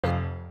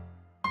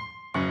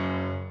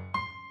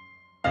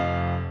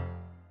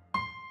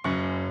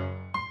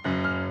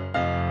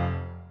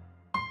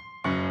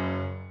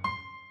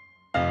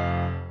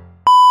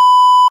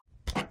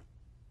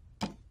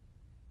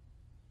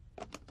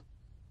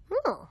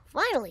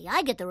Finally,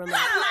 I get the remote.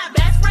 That's my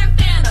best friend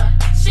Fanta.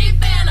 She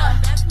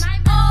Fanta. That's my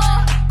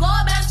go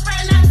best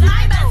friend. That's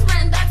my best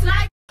friend. That's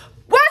my.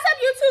 What's up,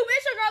 YouTube?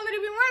 It's your girl, Liddy.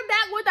 We're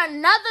back with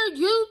another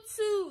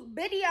YouTube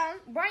video.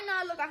 Right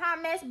now, I look a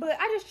hot mess, but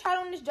I just tried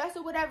on this dress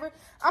or whatever.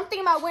 I'm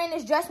thinking about wearing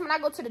this dress when I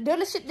go to the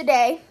dealership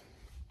today.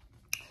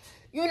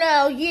 You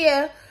know,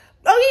 yeah.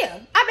 Oh, yeah.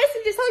 I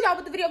basically just told y'all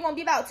what the video going to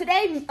be about.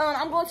 Today,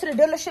 I'm going to the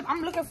dealership.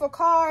 I'm looking for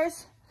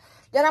cars.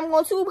 Then I'm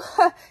going to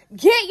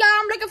get y'all.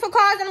 I'm looking for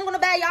cars, and I'm going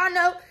to let y'all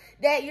know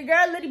that your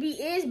girl, Liddy B,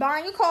 is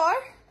buying a car.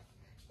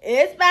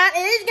 It's getting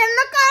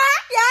a car.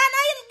 Y'all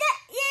know you get,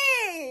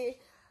 yeah.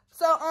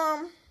 So,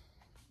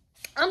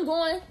 I'm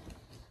going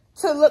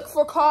to look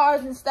for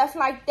cars and stuff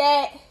like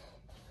that.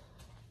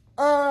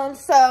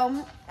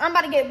 So, I'm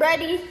about to get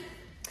ready.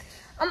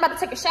 I'm about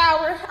to take a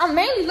shower. I'm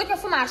mainly looking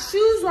for my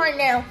shoes right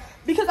now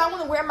because I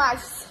want to wear my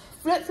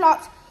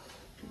flip-flops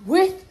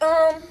with,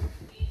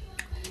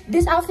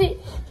 this outfit.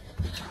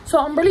 So,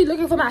 I'm really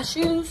looking for my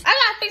shoes. I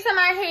got to fix up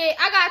my head.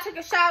 I got to take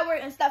a shower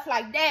and stuff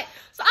like that.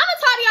 So, I'm going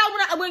to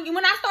tell y'all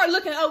when I start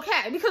looking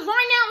okay. Because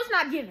right now, it's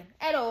not giving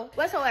at all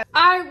whatsoever.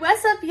 Alright,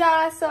 what's up,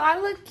 y'all? So, I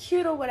look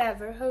cute or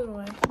whatever. Hold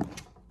on.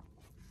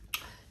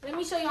 Let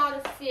me show y'all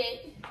the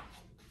fit.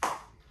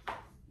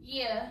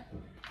 Yeah.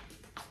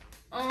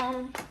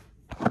 I'm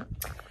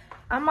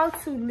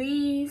about to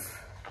leave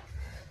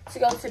to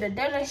go to the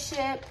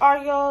dealership.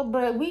 Alright, y'all.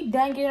 But we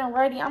done getting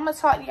ready. I'm going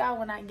to talk to y'all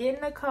when I get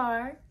in the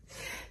car.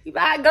 You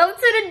better go to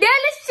the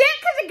dealership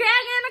because your girl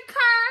got in a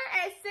car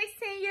at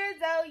 16 years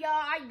old, y'all.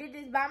 I did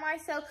this by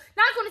myself.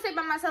 Not going to say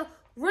by myself.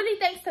 Really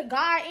thanks to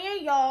God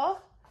and y'all.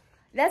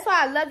 That's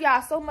why I love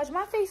y'all so much.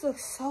 My face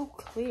looks so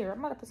clear. I'm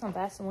about to put some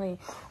Vaseline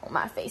on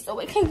my face so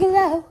it can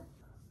glow.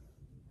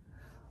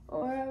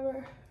 Or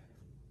whatever.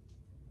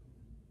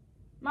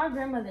 My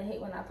grandmother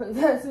hate when I put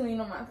Vaseline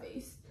on my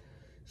face.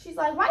 She's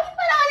like, why you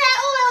put all that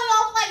oil on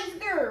your face,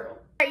 girl?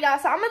 Alright, y'all,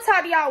 so I'm gonna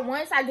talk to y'all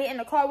once I get in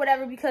the car,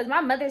 whatever, because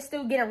my mother's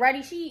still getting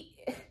ready. She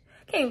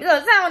can't even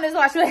sound on this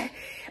watch. Yeah,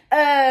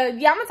 I'm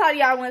gonna talk to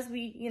y'all once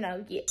we, you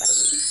know, get by the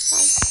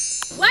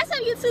way. What's up,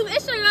 YouTube?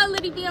 It's your girl,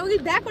 Liddy B. We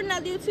back with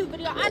another YouTube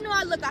video. I know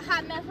I look a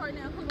hot mess right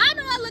now.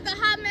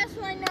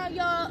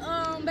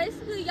 Y'all.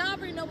 Basically, y'all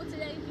already know what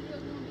today's video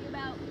is gonna be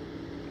about.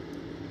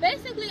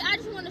 Basically, I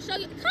just want to show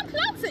you. Come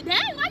closer,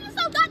 dang. Why you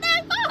so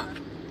goddamn far?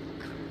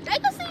 They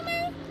can see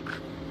me.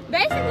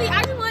 Basically,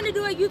 I just wanted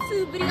to do a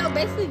YouTube video,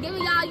 basically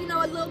giving y'all, you know,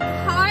 a little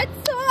car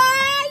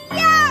tour.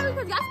 Yeah,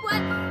 because guess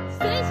what?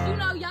 Since, you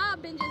know, y'all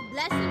been just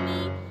blessing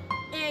me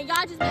and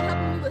y'all just been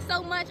helping me with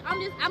so much, I'm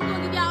going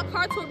to give y'all a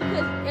car tour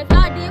because if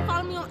y'all did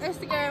follow me on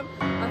Instagram,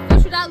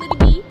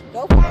 official.liddyb,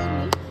 go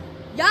follow me.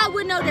 Y'all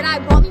would know that I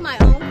bought me my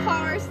own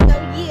car, so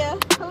yeah.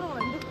 Hold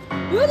on.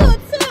 Do a little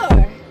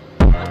tour.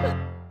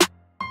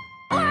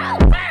 I'll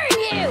burn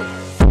you.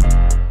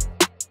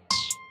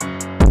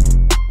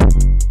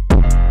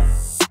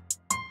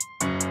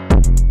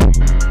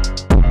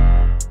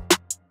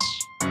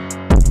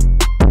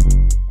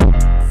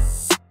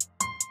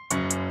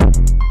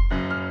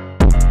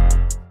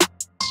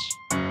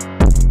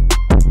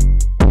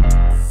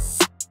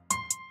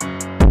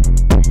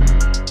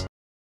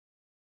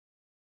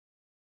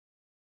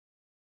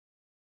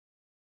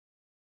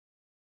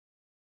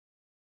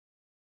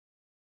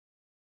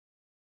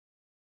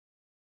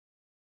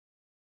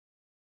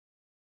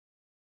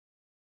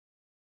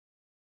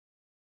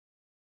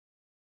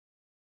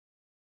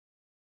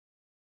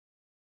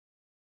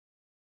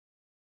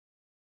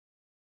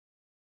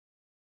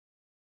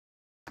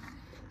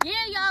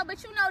 Yeah, y'all,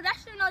 but you know,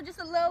 that's, you know, just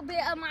a little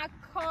bit of my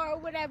car or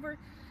whatever.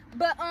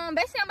 But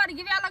basically, I'm about to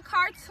give y'all a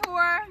car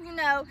tour. You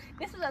know,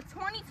 this is a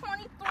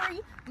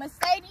 2023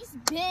 Mercedes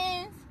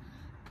Benz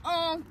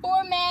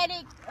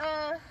 4MATIC.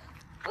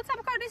 What type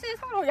of car this is?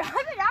 Hold on, y'all.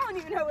 I don't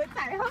even know what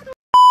type. Hold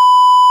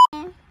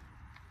on.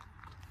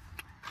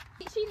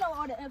 She know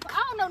all the info.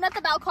 I don't know nothing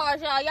about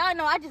cars, y'all. Y'all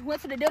know I just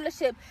went to the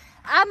dealership.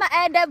 I'ma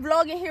add that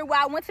vlog in here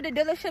where I went to the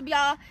dealership,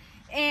 y'all,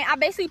 and I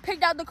basically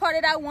picked out the car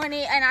that I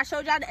wanted, and I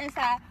showed y'all the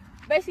inside.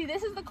 Basically,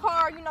 this is the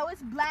car. You know,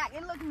 it's black.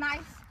 It looks nice.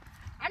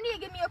 I need to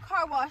get me a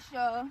car wash,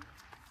 y'all.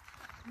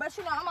 But,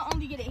 you know, I'm going to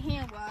only get it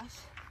hand wash.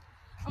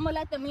 I'm going to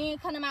let the man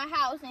come to my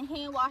house and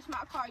hand wash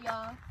my car,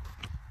 y'all.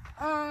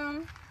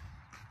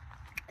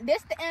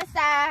 This the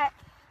inside.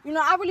 You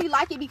know, I really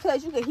like it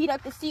because you can heat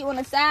up the seat on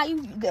the side.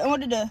 In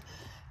order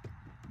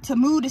to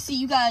move the seat,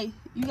 you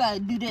gotta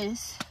do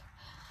this.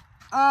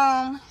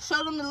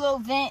 Show them the little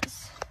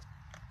vents.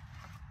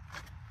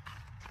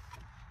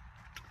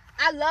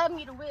 I love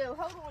me the wheel.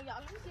 Hold on,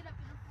 y'all. Let me get up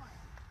in the front.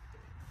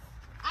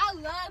 I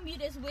love me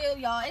this wheel,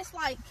 y'all. It's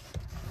like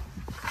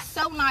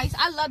so nice.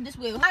 I love this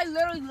wheel. I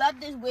literally love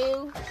this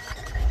wheel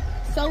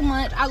so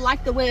much. I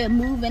like the way it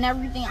moves and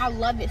everything. I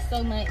love it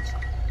so much.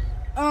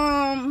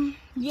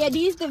 Yeah,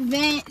 these the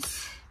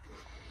vents.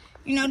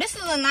 You know, this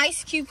is a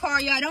nice, cute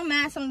car, y'all. Don't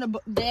mind some of the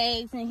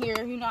bags in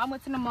here. You know, I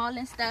went to the mall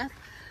and stuff.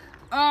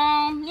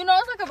 You know,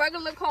 it's like a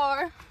regular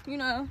car, you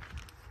know.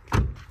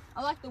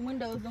 I like the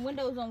windows. The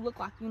windows don't look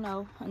like, you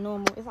know, a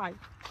normal. It's like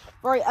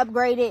very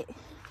upgraded.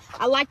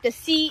 I like the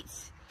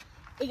seats.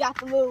 It got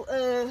the little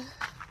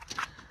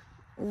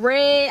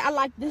red. I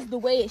like this, the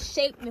way it's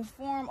shaped and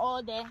formed,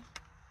 all that.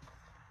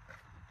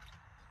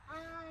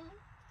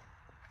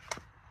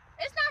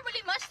 It's not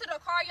really much to the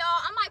car,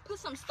 y'all. I might put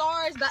some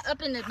stars by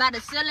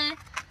the ceiling,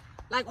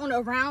 like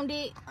around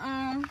it.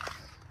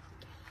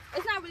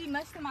 It's not really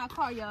much to my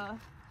car, y'all.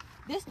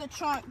 This the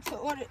trunk.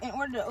 In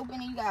order to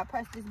open it, you gotta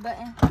press this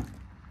button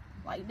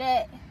like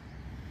that.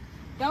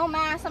 Don't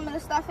mind some of the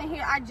stuff in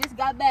here. I just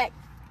got back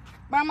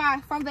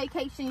from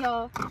vacation,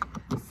 y'all.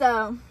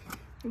 So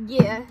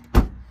yeah,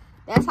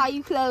 that's how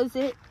you close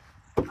it.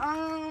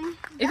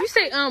 If you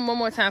say one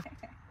more time.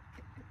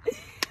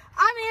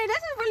 I mean, this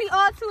is really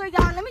all to it,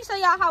 y'all. Let me show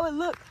y'all how it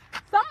looks.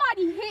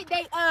 Somebody hit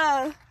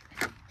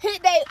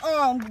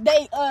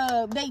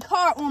they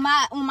car on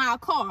my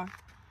car.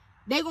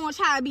 They gonna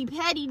try to be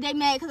petty. They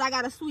mad because I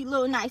got a sweet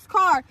little nice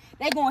car.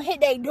 They gonna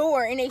hit their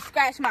door and they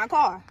scratch my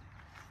car.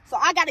 So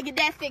I gotta get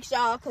that fixed,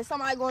 y'all, because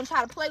somebody gonna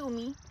try to play with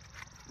me.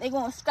 They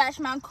gonna scratch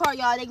my car,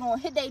 y'all. They gonna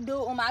hit their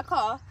door on my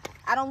car.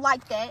 I don't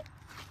like that.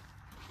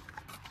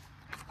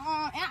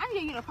 And I need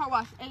to get a car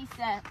wash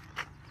ASAP.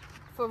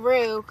 For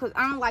real, because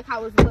I don't like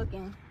how it's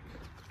looking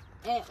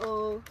at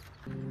all.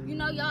 You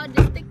know, y'all,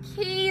 just the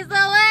keys of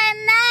at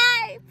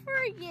night.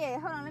 Yeah,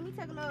 hold on, let me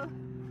take a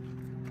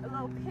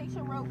little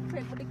picture real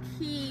quick with the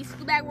keys.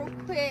 Scoot back real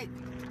quick.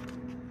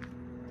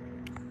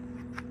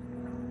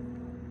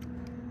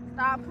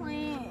 Stop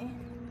playing.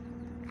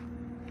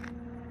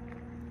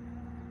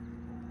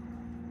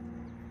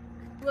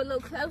 Do a little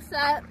close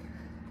up.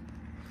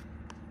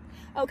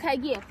 Okay,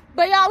 yeah.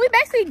 But y'all, we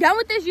basically done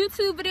with this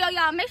YouTube video,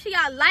 y'all. Make sure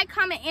y'all like,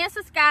 comment, and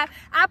subscribe.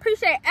 I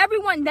appreciate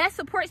everyone that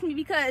supports me,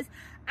 because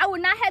I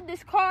would not have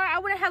this car. I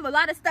wouldn't have a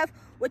lot of stuff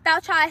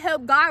without y'all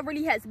help. God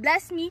really has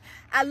blessed me.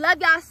 I love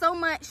y'all so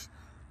much.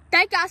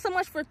 Thank y'all so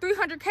much for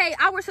 300K.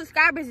 Our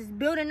subscribers is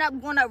building up,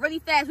 going up really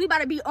fast. We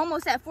about to be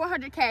almost at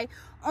 400K.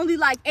 Only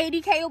like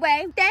 80K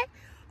away. Okay?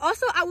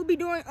 Also, I will be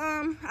doing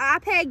an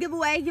iPad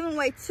giveaway, giving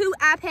away 2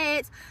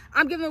 iPads.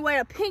 I'm giving away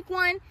a pink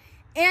one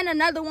and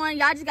another one.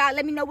 Y'all just gotta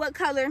let me know what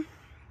color.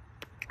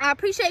 I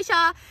appreciate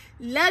y'all.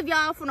 Love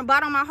y'all from the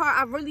bottom of my heart.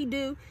 I really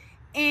do.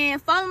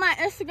 And follow my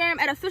Instagram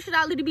at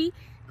official.lidb.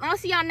 I'll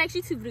see y'all next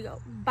YouTube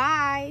video.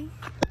 Bye.